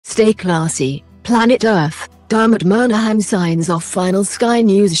Stay classy, planet Earth. Dermot Murnaghan signs off final Sky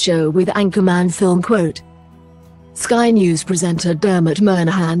News show with Anchorman film quote. Sky News presenter Dermot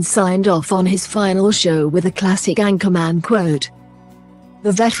Murnaghan signed off on his final show with a classic Anchorman quote.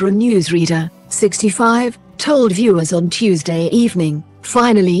 The veteran newsreader, 65, told viewers on Tuesday evening,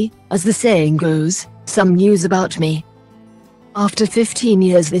 "Finally, as the saying goes, some news about me. After 15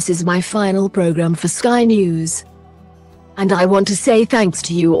 years, this is my final program for Sky News. And I want to say thanks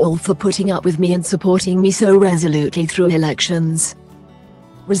to you all for putting up with me and supporting me so resolutely through elections,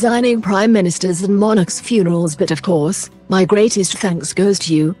 resigning prime ministers and monarchs' funerals, but of course, my greatest thanks goes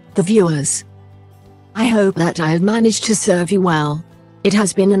to you, the viewers. I hope that I have managed to serve you well. It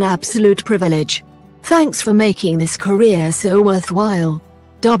has been an absolute privilege. Thanks for making this career so worthwhile."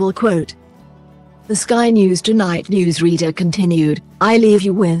 Double quote. The Sky News Tonight newsreader continued, "I leave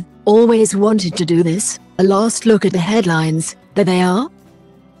you with, always wanted to do this, a last look at the headlines, there they are."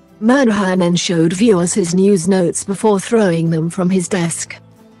 Murnaghan then showed viewers his news notes before throwing them from his desk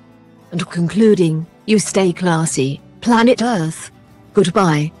and concluding, "You stay classy, planet Earth.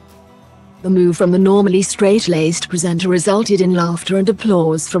 Goodbye." The move from the normally straight-laced presenter resulted in laughter and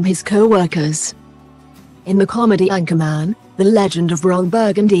applause from his co-workers. In the comedy Anchorman, the legend of Ron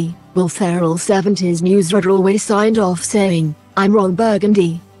Burgundy, Will Ferrell's 70s newsreader always signed off saying, "I'm Ron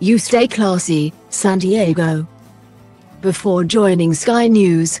Burgundy, you stay classy, San Diego." Before joining Sky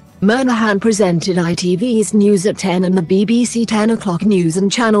News, Murnaghan presented ITV's News at 10 and the BBC 10 o'clock news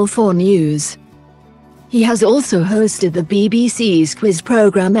and Channel 4 News. He has also hosted the BBC's quiz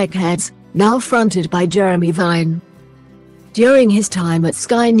programme Eggheads, now fronted by Jeremy Vine. During his time at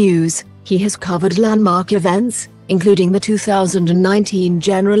Sky News, he has covered landmark events, including the 2019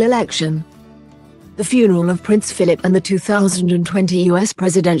 general election, the funeral of Prince Philip and the 2020 US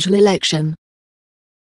presidential election.